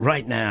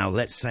Right now,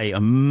 let's say a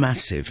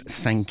massive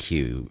thank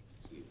you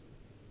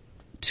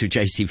to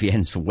JC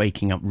Viens for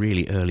waking up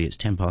really early. It's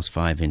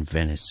 5:10 in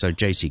Venice. So,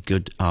 JC,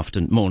 good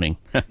morning.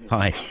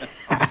 Hi.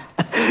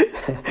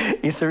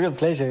 It's a real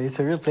pleasure. It's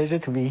a real pleasure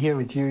to be here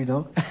with you, you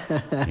know.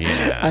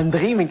 Yeah. I'm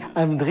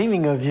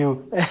dreaming of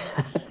you.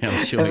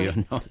 I'm sure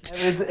you're not.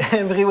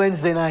 Every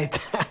Wednesday night.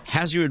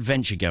 How's your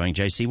adventure going,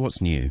 JC?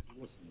 What's new?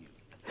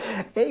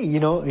 Hey, you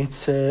know,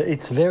 it's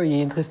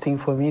very interesting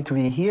for me to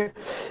be here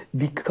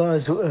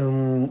because,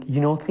 you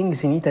know,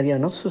 things in Italy are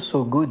not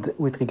so good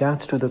with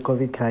regards to the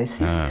COVID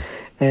crisis.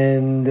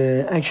 And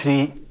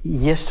actually,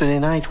 yesterday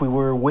night we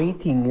were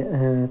waiting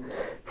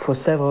for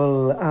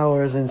several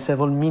hours and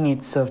several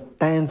minutes of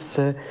tense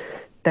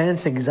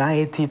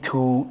anxiety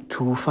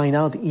to find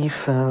out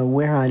if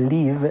where I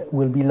live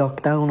will be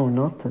locked down or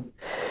not.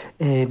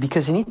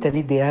 Because in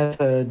Italy, they have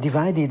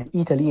divided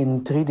Italy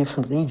in 3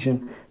 different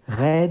regions: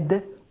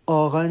 red,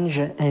 orange,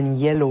 and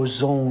yellow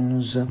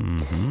zones.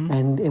 Mm-hmm.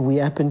 And we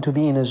happen to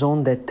be in a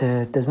zone that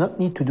does not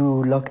need to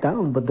do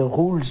lockdown, but the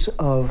rules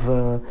of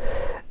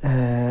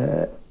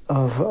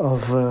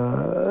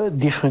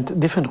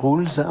different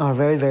rules are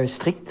very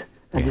strict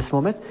at this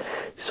moment.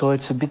 So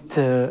it's a bit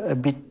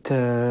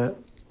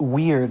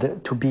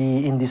weird to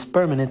be in this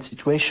permanent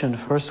situation.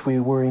 First we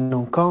were in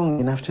Hong Kong,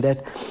 and after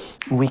that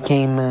we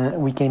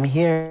came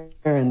here,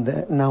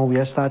 and now we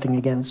are starting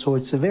again. So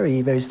it's a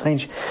very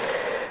strange.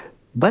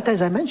 But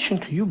as I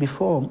mentioned to you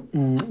before,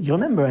 you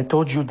remember I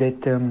told you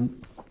that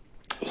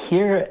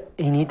here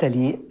in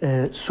Italy,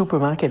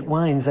 supermarket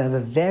wines have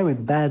a very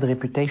bad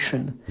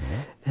reputation.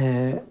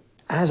 Mm-hmm.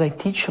 As I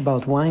teach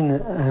about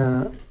wine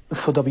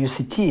for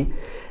WCT,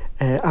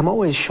 I'm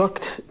always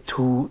shocked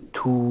to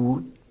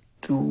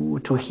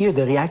hear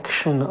the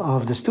reaction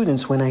of the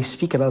students when I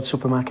speak about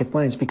supermarket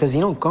wines, because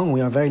in Hong Kong we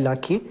are very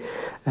lucky.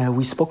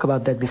 We spoke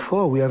about that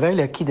before. We are very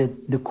lucky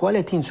that the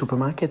quality in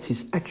supermarkets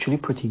is actually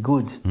pretty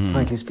good,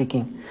 frankly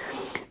speaking,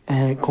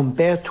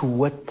 compared to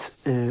what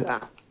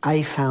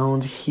I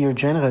found here,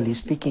 generally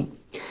speaking.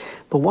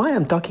 But why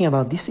I'm talking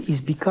about this is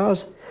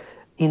because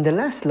in the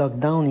last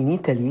lockdown in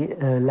Italy,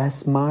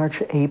 last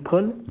March,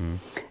 April,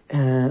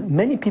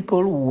 many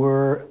people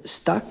were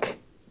stuck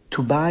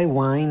to buy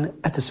wine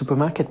at the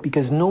supermarket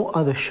because no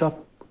other shop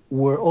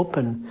were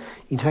open.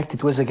 In fact,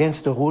 it was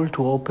against the rule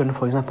to open,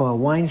 for example, a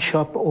wine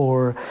shop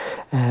or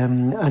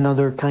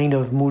another kind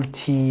of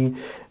multi-deli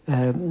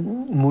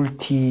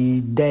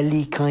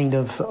kind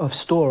of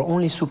store.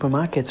 Only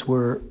supermarkets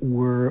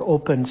were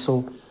open.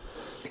 So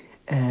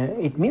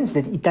it means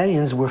that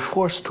Italians were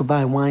forced to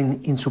buy wine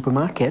in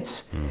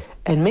supermarkets.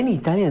 And many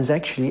Italians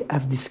actually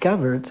have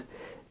discovered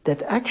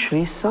that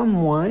actually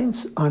some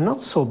wines are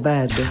not so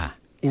bad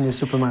in the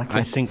supermarket.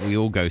 I think we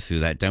all go through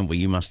that, don't we?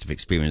 You must have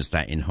experienced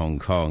that in Hong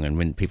Kong, and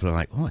when people are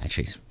like, oh,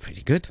 actually, it's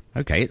pretty good.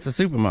 Okay, it's a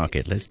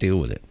supermarket. Let's deal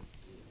with it.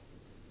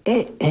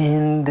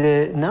 And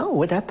now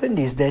what happened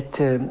is that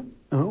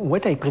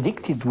what I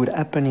predicted would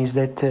happen is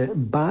that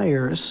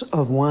buyers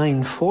of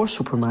wine for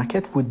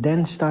supermarket would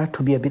then start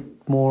to be a bit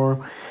more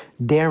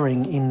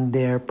daring in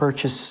their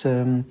purchase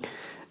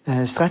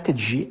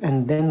strategy,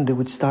 and then they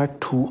would start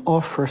to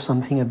offer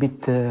something a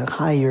bit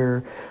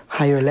higher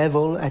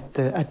level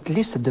at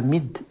least at the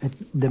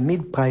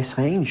mid price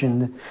range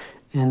and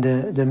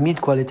the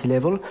mid quality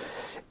level.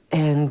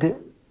 And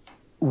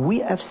we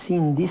have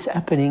seen this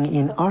happening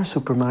in our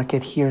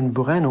supermarket here in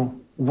Burano.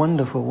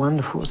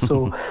 Wonderful.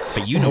 So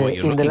but you know what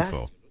you're looking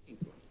for.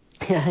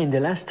 Yeah, in the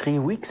last 3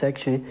 weeks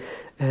actually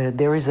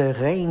there is a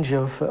range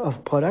of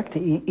product.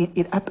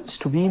 It happens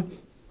to be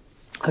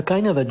a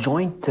kind of a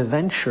joint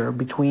venture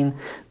between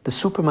the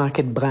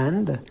supermarket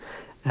brand,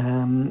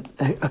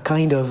 a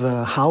kind of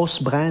a house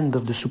brand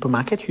of the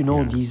supermarket, you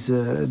know,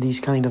 these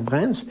kind of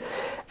brands,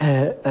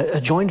 a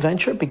joint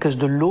venture, because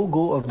the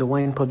logo of the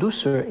wine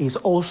producer is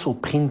also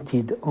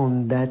printed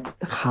on that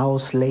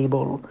house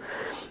label.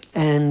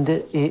 And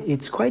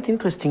it's quite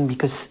interesting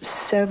because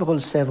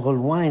several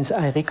wines,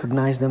 I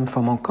recognize them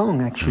from Hong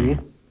Kong actually.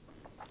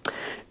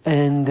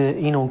 And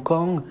in Hong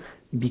Kong,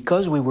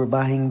 because we were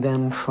buying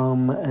them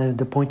from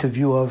the point of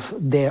view of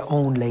their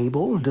own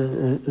label,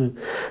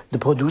 the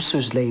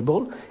producer's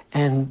label,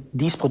 and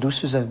these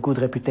producers have good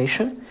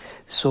reputation,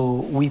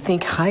 so we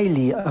think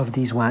highly of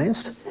these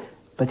wines.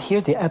 But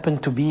here they happen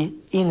to be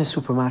in a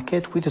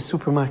supermarket with a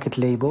supermarket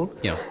label,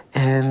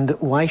 and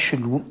why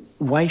should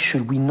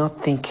we not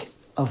think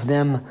of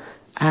them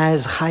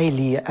as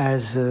highly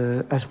as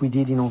we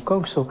did in Hong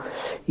Kong? So,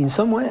 in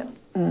some way,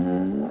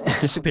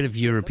 it's a bit of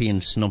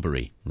European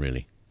snobbery,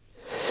 really.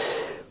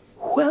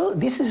 Well,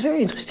 this is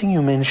very interesting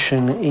you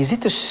mention. Is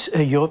it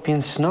a European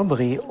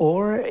snobbery,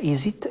 or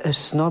is it a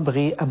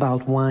snobbery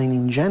about wine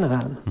in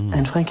general?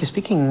 And frankly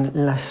speaking,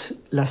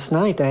 last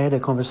night I had a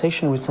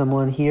conversation with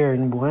someone here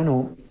in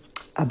Burano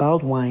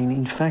about wine,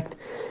 in fact,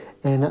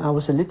 and I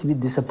was a little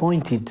bit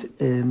disappointed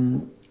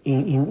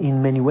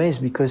in many ways,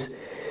 because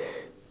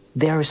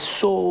there is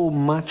so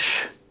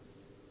much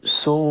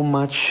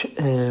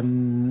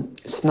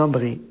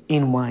snobbery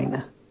in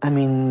wine. I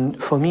mean,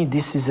 for me,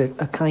 this is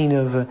a kind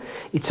of,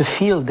 it's a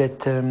field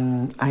that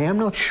I am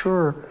not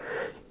sure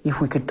if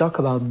we could talk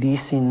about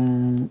this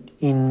in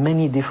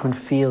many different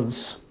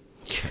fields,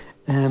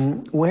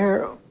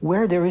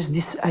 where there is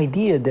this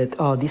idea that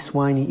this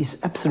wine is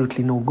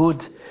absolutely no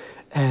good,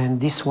 and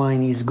this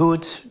wine is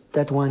good,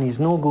 that one is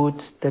no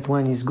good, that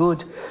one is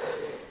good.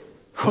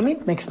 For me,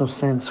 it makes no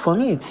sense. For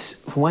me,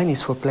 wine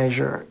is for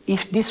pleasure.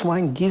 If this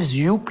wine gives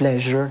you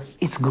pleasure,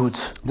 it's good.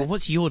 Well,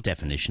 what's your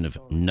definition of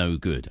no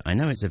good? I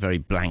know it's a very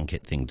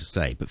blanket thing to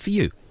say, but for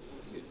you?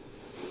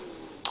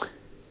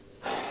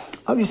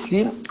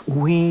 Obviously,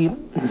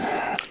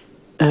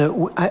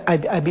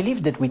 I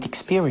believe that with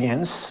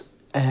experience,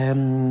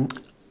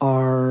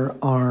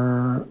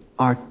 our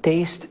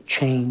taste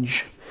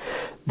change.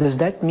 Does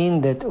that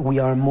mean that we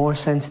are more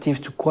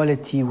sensitive to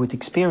quality with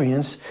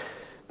experience?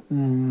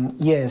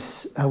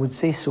 Yes, I would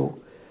say so.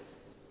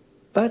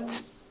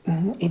 But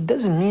it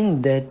doesn't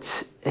mean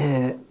that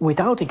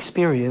without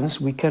experience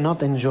we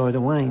cannot enjoy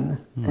the wine.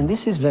 And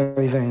this is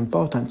very, very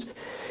important.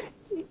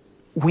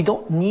 We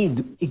don't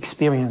need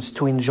experience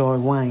to enjoy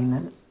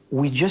wine.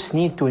 We just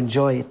need to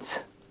enjoy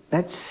it.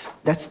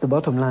 That's the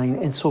bottom line.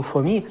 And so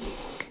for me,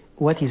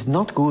 what is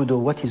not good or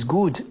what is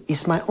good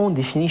is my own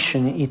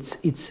definition.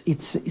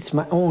 It's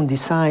my own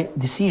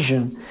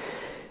decision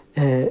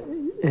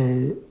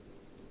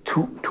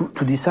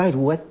to decide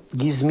what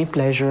gives me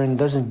pleasure and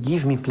doesn't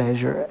give me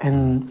pleasure.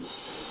 And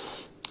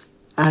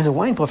as a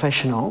wine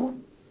professional,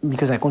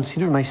 because I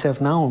consider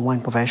myself now a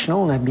wine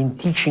professional, and I've been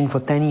teaching for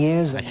 10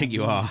 years. I think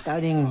you are.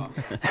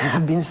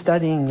 I've been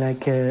studying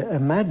like a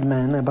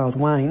madman about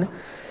wine.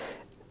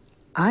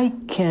 I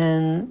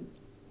can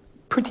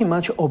pretty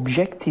much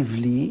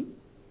objectively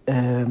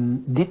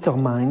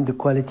determine the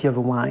quality of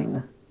a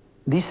wine.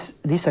 This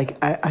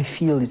I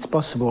feel it's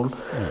possible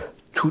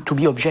to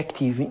be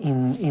objective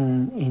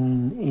in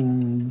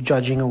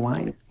judging a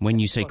wine. When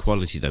you say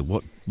quality, though,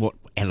 what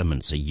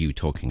elements are you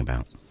talking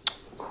about?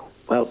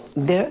 Well,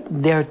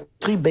 there are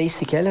three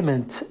basic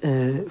elements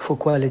for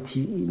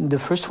quality. The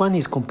first one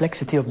is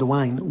complexity of the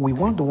wine. We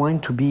want the wine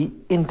to be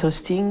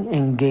interesting,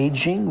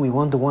 engaging. We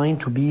want the wine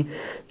to be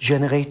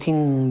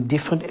generating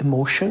different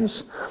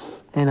emotions.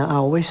 And I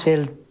always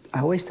tell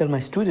my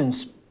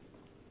students,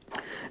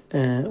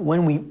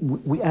 when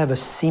we have a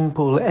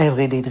simple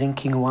everyday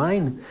drinking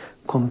wine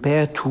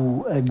compared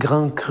to a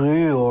Grand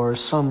Cru or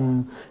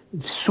some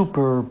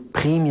super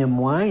premium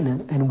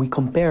wine, and we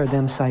compare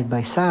them side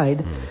by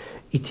side,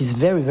 it is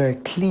very, very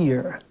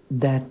clear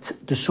that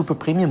the super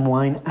premium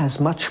wine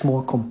has much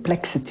more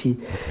complexity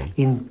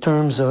in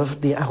terms of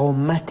the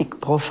aromatic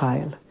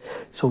profile.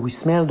 So we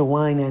smell the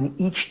wine, and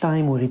each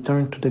time we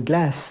return to the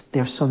glass,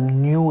 there's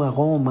some new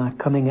aroma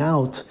coming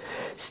out,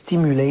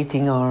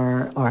 stimulating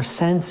our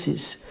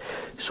senses.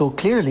 So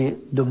clearly,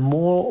 the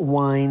more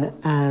wine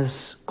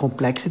has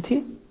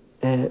complexity,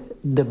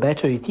 the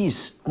better it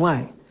is.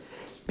 Why?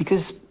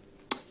 Because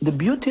the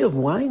beauty of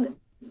wine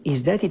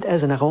is that it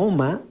has an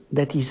aroma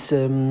that is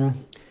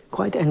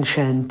quite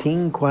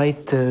enchanting,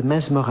 quite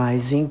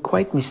mesmerizing,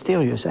 quite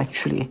mysterious,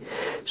 actually.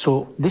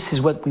 So this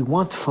is what we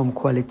want from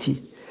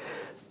quality.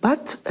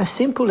 But a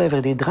simple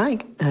everyday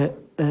drink,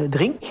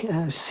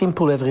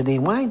 simple everyday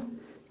wine,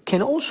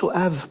 can also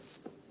have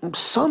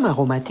some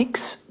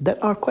aromatics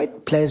that are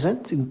quite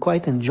pleasant and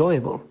quite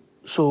enjoyable.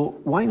 So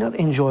why not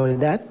enjoy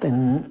that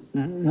and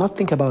not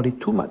think about it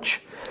too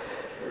much?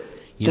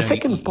 The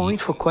second point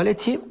for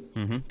quality...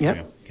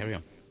 Carry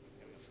on.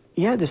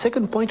 Yeah, the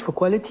second point for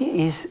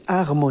quality is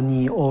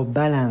harmony or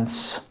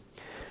balance.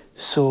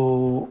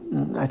 So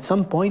at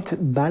some point,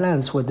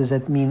 balance, what does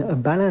that mean? A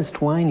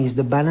balanced wine is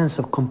the balance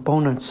of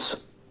components.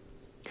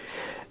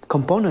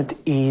 Component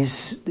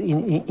is,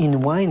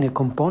 in wine, a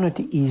component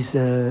is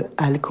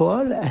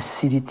alcohol,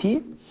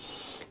 acidity,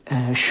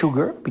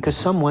 sugar, because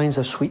some wines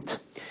are sweet,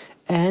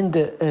 and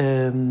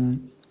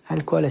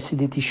alcohol,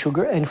 acidity,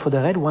 sugar, and for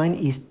the red wine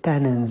is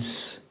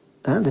tannins.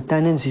 The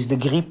tannins is the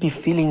grippy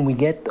feeling we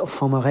get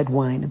from a red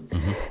wine.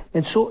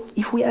 And so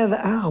if we have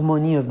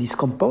harmony of these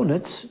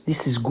components,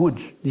 this is good.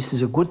 This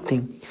is a good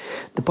thing.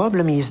 The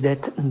problem is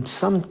that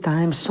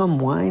sometimes some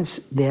wines,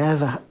 they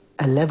have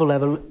a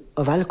level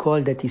of alcohol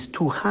that is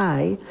too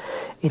high.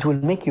 It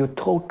will make your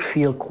throat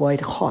feel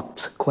quite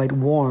hot, quite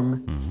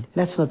warm.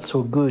 That's not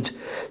so good.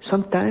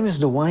 Sometimes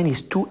the wine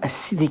is too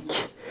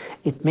acidic.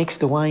 It makes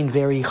the wine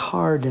very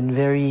hard and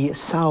very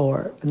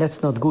sour, and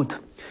that's not good.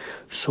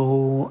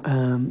 So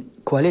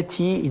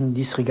quality in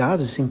this regard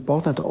is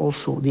important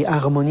also, the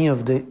harmony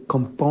of the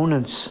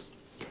components.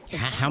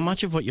 How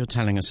much of what you're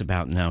telling us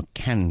about now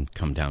can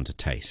come down to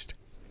taste?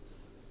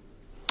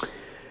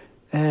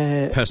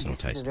 Personal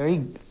taste.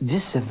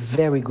 This is a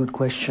very good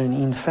question.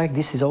 In fact,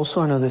 this is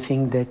also another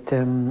thing that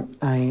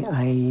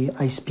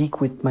I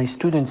speak with my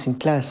students in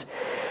class.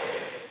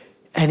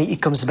 And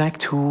it comes back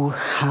to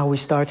how we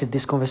started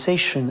this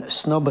conversation,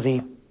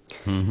 snobbery.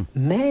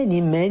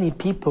 Many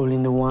people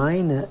in the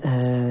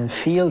wine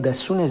field, as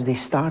soon as they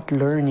start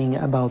learning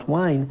about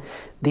wine,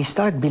 they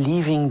start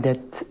believing that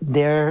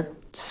their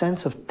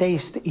sense of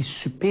taste is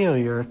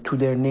superior to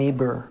their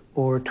neighbor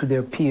or to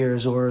their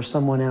peers or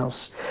someone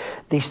else.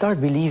 They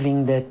start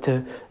believing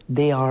that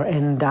they are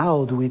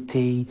endowed with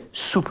a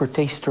super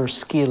taster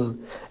skill,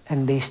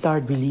 and they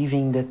start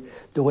believing that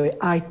the way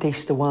I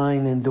taste the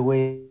wine and the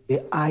way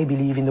I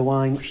believe in the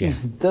wine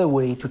is the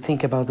way to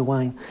think about the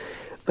wine.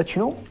 But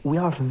you know, we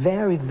are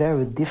very,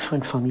 very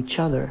different from each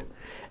other.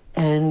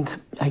 And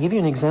I give you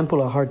an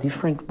example of how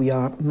different we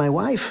are. My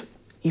wife,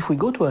 if we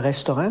go to a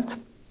restaurant,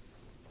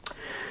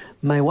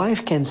 my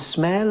wife can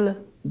smell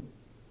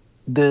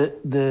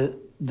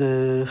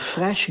the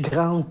fresh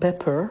ground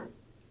pepper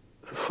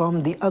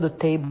from the other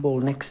table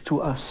next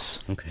to us.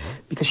 Okay.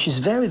 Because she's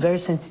very, very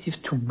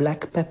sensitive to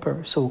black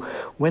pepper. So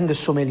when the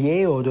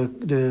sommelier or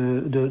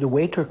the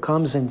waiter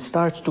comes and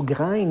starts to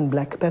grind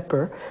black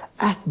pepper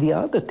at the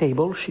other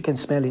table, she can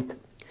smell it.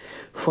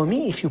 For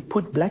me, if you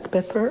put black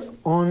pepper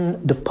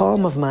on the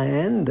palm of my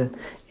hand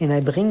and I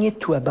bring it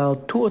to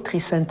about 2 or 3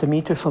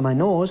 centimeters from my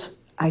nose,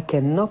 I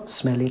cannot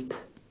smell it.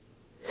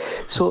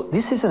 So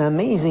this is an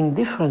amazing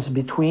difference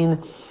between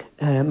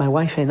my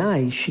wife and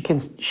I.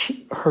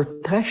 Her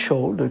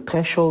threshold, the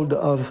threshold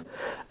of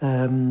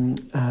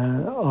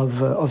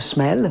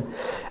smell,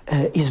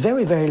 is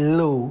very, very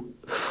low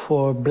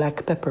for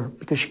black pepper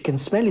because she can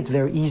smell it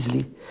very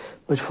easily.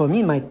 But for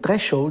me, my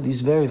threshold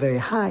is very, very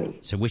high.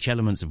 So which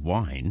elements of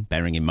wine,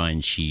 bearing in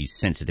mind she's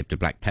sensitive to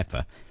black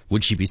pepper,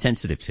 would she be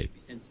sensitive to?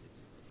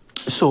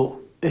 So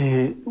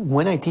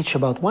when I teach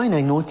about wine,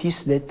 I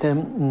notice that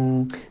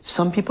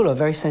some people are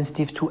very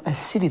sensitive to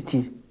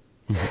acidity.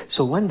 Mm-hmm.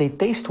 So when they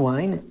taste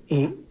wine,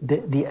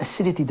 the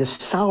acidity, the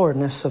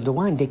sourness of the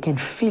wine, they can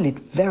feel it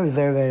very,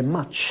 very, very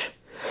much.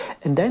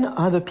 And then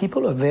other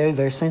people are very,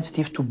 very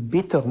sensitive to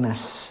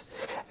bitterness.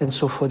 And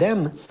so for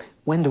them,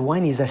 when the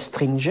wine is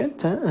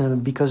astringent,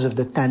 because of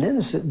the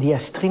tannins, the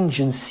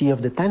astringency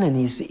of the tannin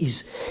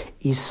is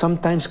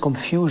sometimes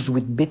confused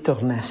with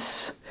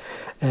bitterness.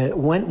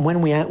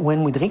 When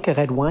we drink a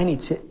red wine,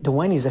 the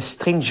wine is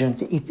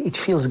astringent. It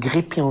feels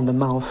grippy on the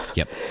mouth.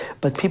 Yep.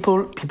 But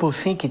people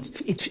think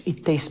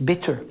it tastes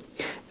bitter,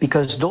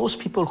 because those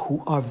people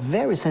who are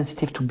very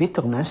sensitive to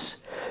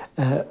bitterness,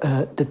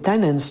 the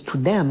tannins to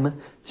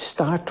them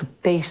start to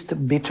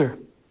taste bitter.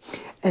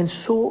 And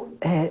so,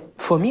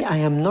 for me, I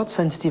am not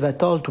sensitive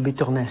at all to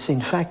bitterness. In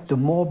fact, the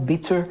more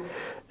bitter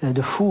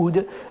the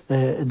food,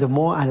 the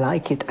more I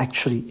like it,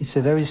 actually. It's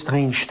a very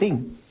strange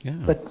thing. Yeah.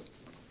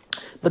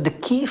 But the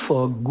key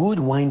for a good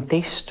wine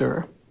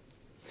taster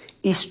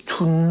is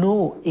to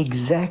know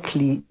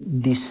exactly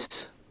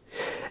this.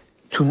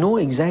 To know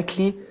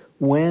exactly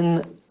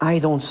when I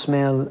don't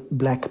smell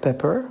black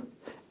pepper,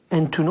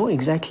 and to know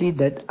exactly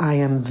that I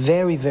am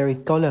very, very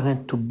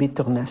tolerant to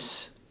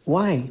bitterness.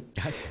 Why?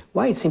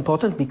 Why it's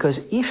important?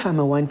 Because if I'm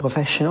a wine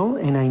professional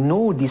and I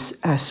know this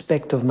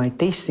aspect of my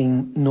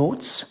tasting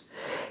notes,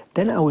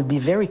 then I will be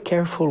very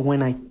careful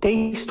when I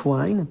taste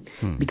wine,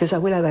 because I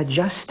will have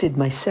adjusted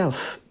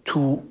myself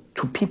to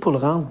people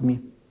around me.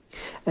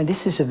 And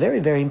this is a very,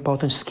 very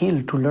important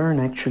skill to learn,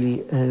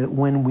 actually,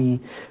 when we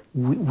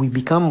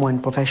become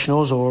wine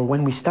professionals or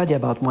when we study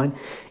about wine.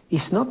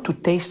 It's not to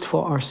taste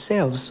for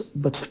ourselves,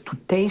 but to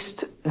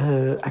taste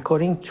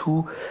according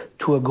to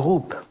a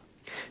group.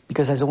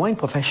 Because as a wine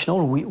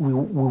professional, we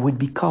would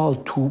be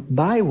called to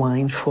buy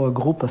wine for a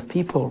group of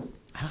people.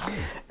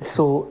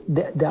 So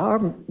there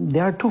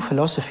are two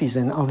philosophies,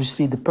 and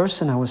obviously the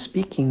person I was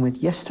speaking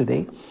with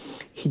yesterday,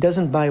 he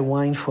doesn't buy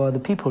wine for other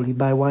people, he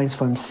buys wines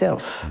for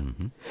himself.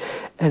 Mm-hmm.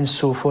 And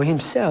so for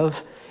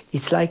himself,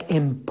 it's like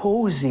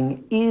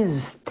imposing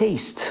his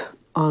taste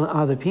on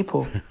other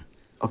people,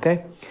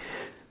 okay?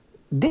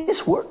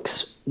 This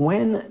works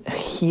when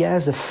he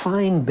has a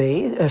fan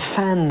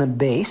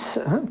base.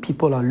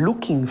 People are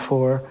looking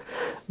for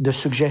the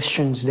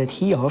suggestions that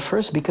he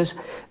offers because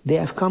they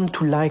have come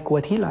to like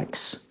what he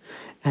likes.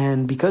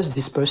 And because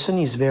this person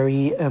is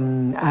very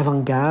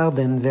avant-garde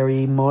and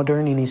very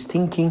modern in his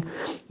thinking,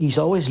 he's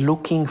always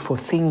looking for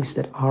things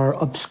that are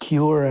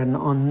obscure and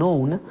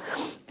unknown.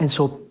 And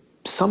so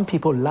some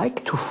people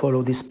like to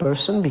follow this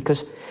person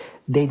because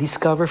they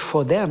discover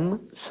for them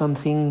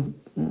something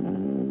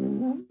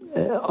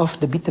off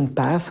the beaten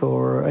path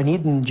or an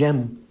hidden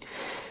gem.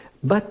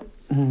 But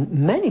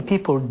many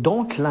people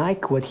don't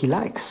like what he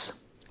likes.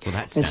 Well,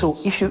 that stands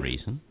to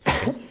reason.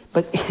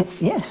 But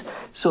yes,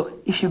 so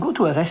if you go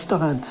to a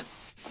restaurant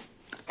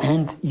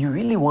and you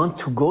really want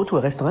to go to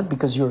a restaurant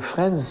because your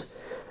friends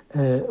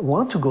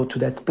want to go to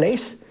that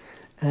place,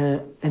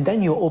 and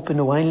then you open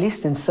a wine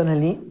list and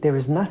suddenly there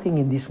is nothing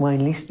in this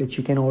wine list that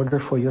you can order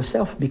for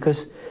yourself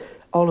because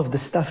all of the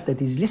stuff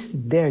that is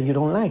listed there, you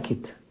don't like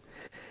it.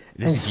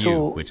 This is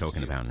you we're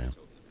talking about now.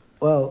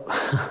 Well,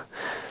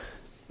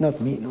 not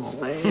me, no.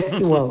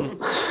 Well,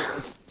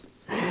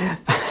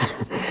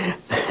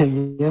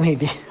 yeah,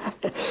 maybe.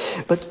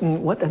 But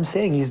what I'm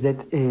saying is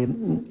that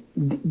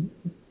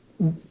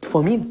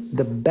for me,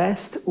 the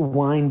best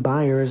wine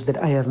buyers that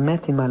I have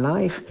met in my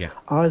life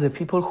are the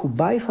people who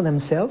buy for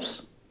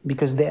themselves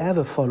because they have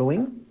a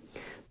following,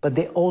 but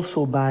they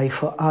also buy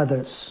for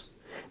others.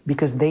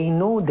 because they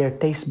know their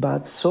taste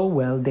buds so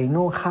well, they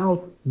know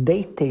how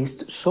they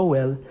taste so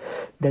well,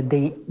 that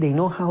they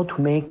know how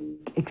to make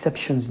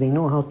exceptions, they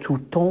know how to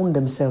tone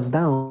themselves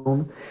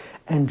down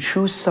and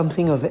choose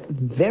something of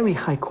very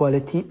high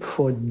quality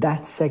for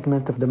that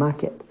segment of the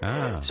market.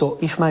 So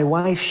if my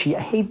wife, she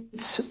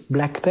hates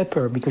black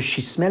pepper because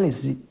she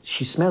smells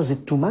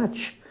it too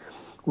much,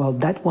 well,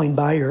 that wine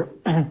buyer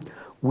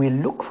will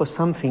look for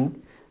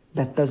something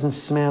that doesn't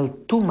smell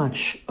too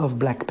much of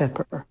black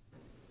pepper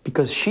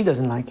because she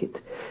doesn't like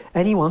it.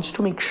 And he wants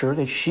to make sure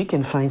that she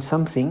can find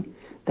something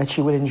that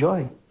she will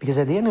enjoy. Because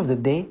at the end of the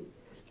day,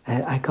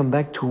 I come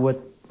back to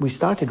what we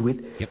started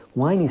with.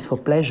 Wine is for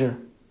pleasure.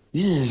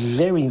 This is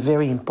very,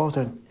 very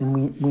important. And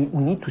we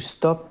need to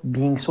stop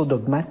being so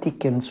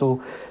dogmatic and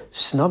so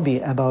snobby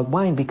about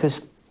wine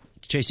because...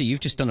 JC, you've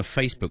just done a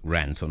Facebook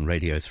rant on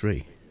Radio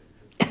 3.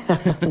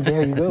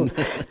 There you go.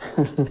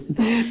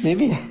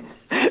 Maybe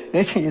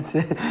it's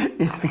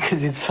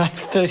because it's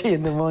 5:30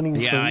 in the morning.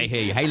 Yeah, I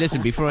hear you. Hey,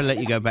 listen, before I let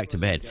you go back to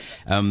bed,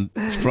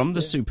 from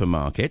the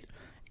supermarket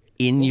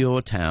in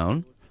your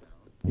town,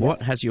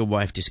 what has your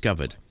wife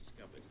discovered?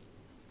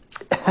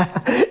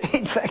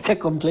 In fact, I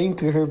complained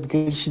to her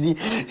because she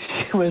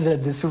was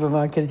at the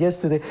supermarket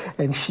yesterday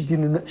and she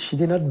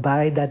did not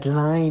buy that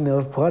line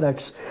of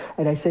products.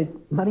 And I said,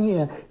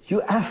 Maria,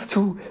 you have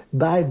to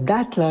buy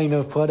that line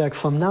of product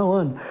from now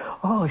on.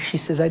 Oh, she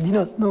says, I did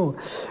not know.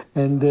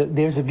 And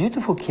there's a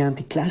beautiful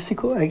Chianti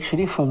Classico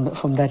actually from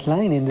that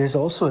line, and there's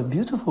also a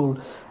beautiful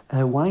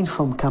wine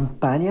from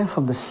Campania,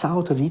 from the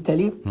south of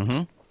Italy.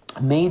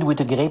 Made with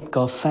a grape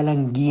called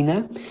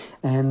Falanghina,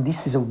 and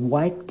this is a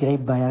white grape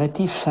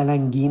variety,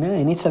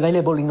 Falanghina, and it's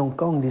available in Hong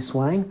Kong, this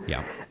wine.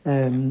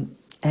 And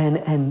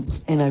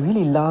I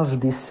really love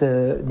this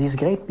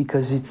grape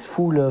because it's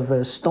full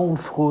of stone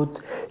fruit,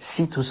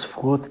 citrus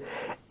fruit,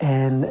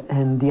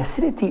 and the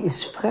acidity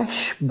is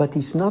fresh, but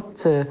it's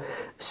not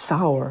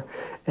sour.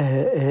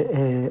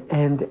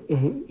 And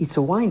it's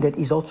a wine that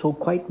is also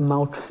quite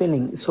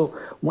mouth-filling. So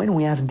when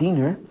we have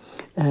dinner,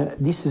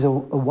 this is a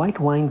white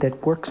wine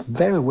that works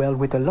very well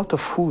with a lot of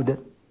food,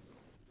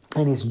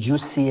 and it's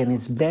juicy and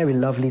it's very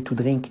lovely to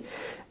drink.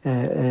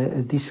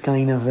 This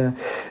kind of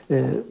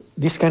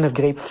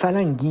grape,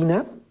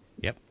 Falanghina.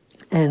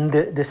 And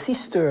the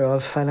sister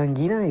of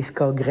Falanghina is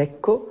called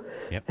Greco.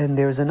 And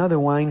there's another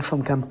wine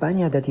from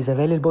Campania that is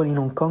available in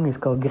Hong Kong. It's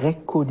called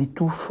Greco di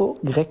Tufo.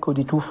 Greco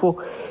di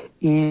Tufo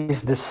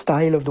is the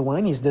style of the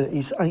wine.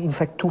 In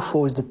fact,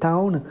 Tufo is the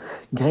town.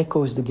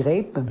 Greco is the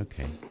grape.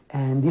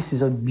 And this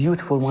is a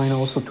beautiful wine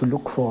also to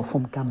look for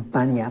from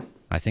Campania.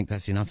 I think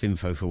that's enough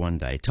info for one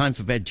day. Time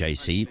for bed,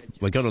 JC.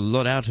 We got a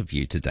lot out of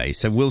you today.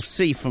 So we'll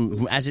see,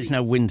 as it's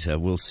now winter,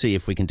 we'll see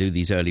if we can do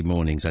these early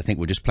mornings. I think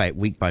we'll just play it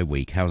week by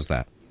week. How's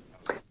that?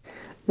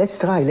 Let's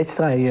try.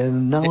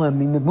 Now I'm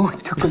in the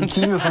mood to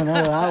continue for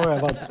another hour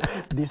about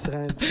this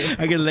rant.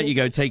 I'm going to let you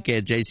go. Take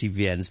care, JC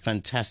Viens.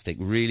 Fantastic.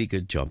 Really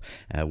good job.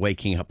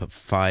 Waking up at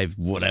 5,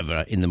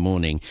 whatever, in the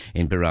morning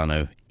in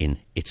Birano in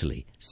Italy.